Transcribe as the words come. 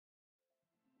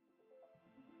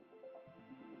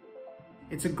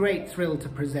It's a great thrill to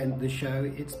present the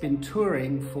show. It's been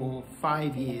touring for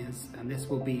 5 years and this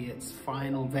will be its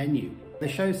final venue. The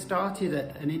show started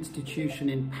at an institution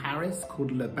in Paris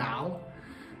called Le Bal,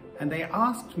 and they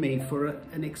asked me for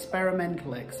an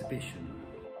experimental exhibition.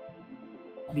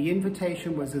 The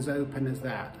invitation was as open as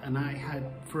that, and I had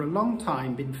for a long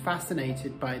time been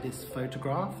fascinated by this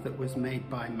photograph that was made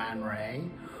by Man Ray,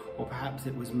 or perhaps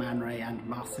it was Man Ray and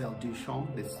Marcel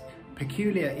Duchamp, this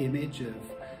peculiar image of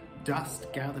dust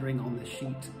gathering on the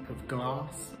sheet of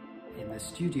glass in the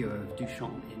studio of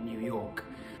Duchamp in New York.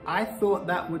 I thought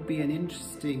that would be an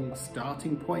interesting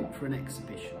starting point for an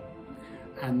exhibition,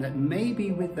 and that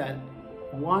maybe with that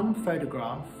one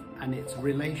photograph and its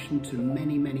relation to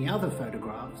many, many other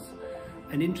photographs,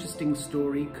 an interesting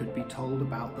story could be told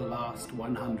about the last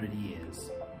 100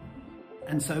 years.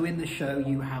 And so in the show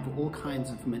you have all kinds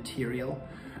of material.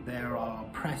 There are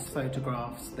press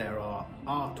photographs, there are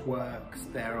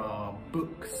artworks, there are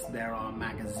books, there are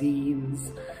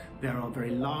magazines, there are very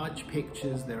large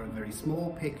pictures, there are very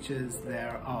small pictures,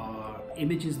 there are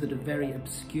images that are very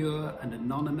obscure and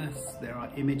anonymous, there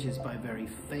are images by very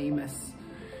famous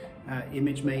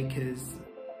image makers,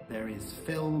 there is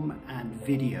film and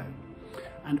video,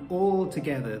 and all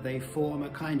together they form a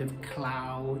kind of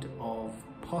cloud of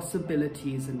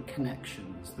possibilities and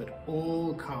connections that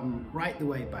all come right the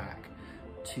way back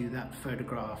to that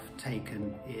photograph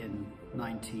taken in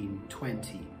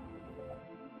 1920.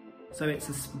 So it's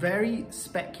a very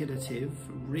speculative,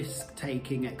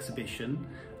 risk-taking exhibition,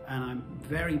 and I'm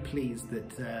very pleased that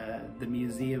the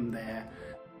museum there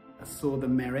saw the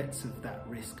merits of that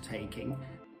risk-taking.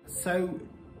 So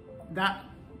that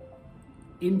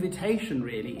invitation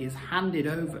really is handed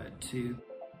over to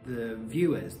the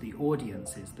viewers, the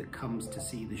audiences that comes to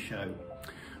see the show,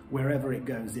 wherever it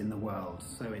goes in the world.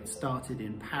 So it started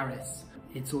in Paris,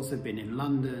 it's also been in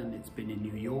London, it's been in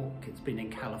New York, it's been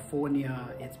in California,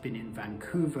 it's been in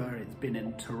Vancouver, it's been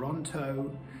in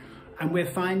Toronto, and we're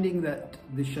finding that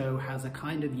the show has a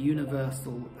kind of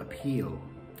universal appeal.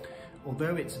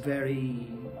 Although its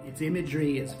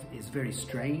imagery is very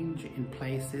strange in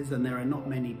places, and there are not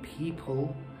many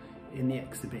people in the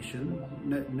exhibition,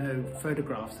 no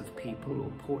photographs of people or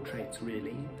portraits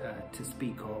really to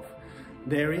speak of,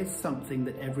 there is something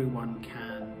that everyone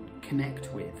can connect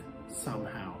with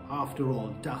somehow. After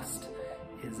all, dust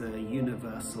is a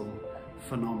universal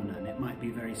phenomenon. It might be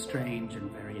very strange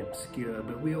and very obscure,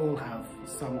 but we all have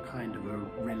some kind of a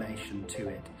relation to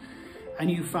it. And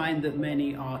you find that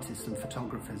many artists and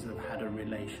photographers have had a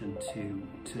relation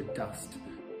to dust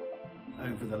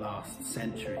over the last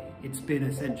century. It's been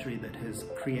a century that has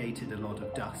created a lot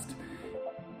of dust,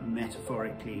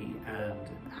 metaphorically and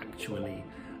actually.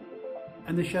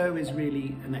 And the show is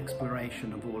really an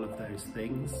exploration of all of those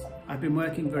things. I've been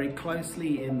working very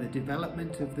closely in the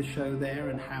development of the show there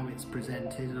and how it's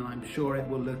presented, and I'm sure it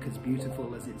will look as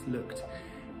beautiful as it's looked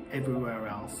everywhere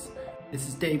else. This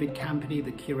is David Campany,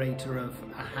 the curator of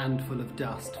A Handful of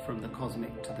Dust, From the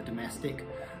Cosmic to the Domestic.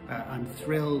 I'm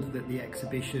thrilled that the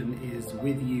exhibition is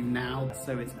with you now,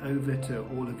 so it's over to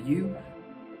all of you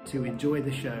to enjoy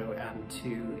the show and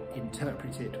to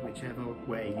interpret it whichever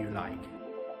way you like.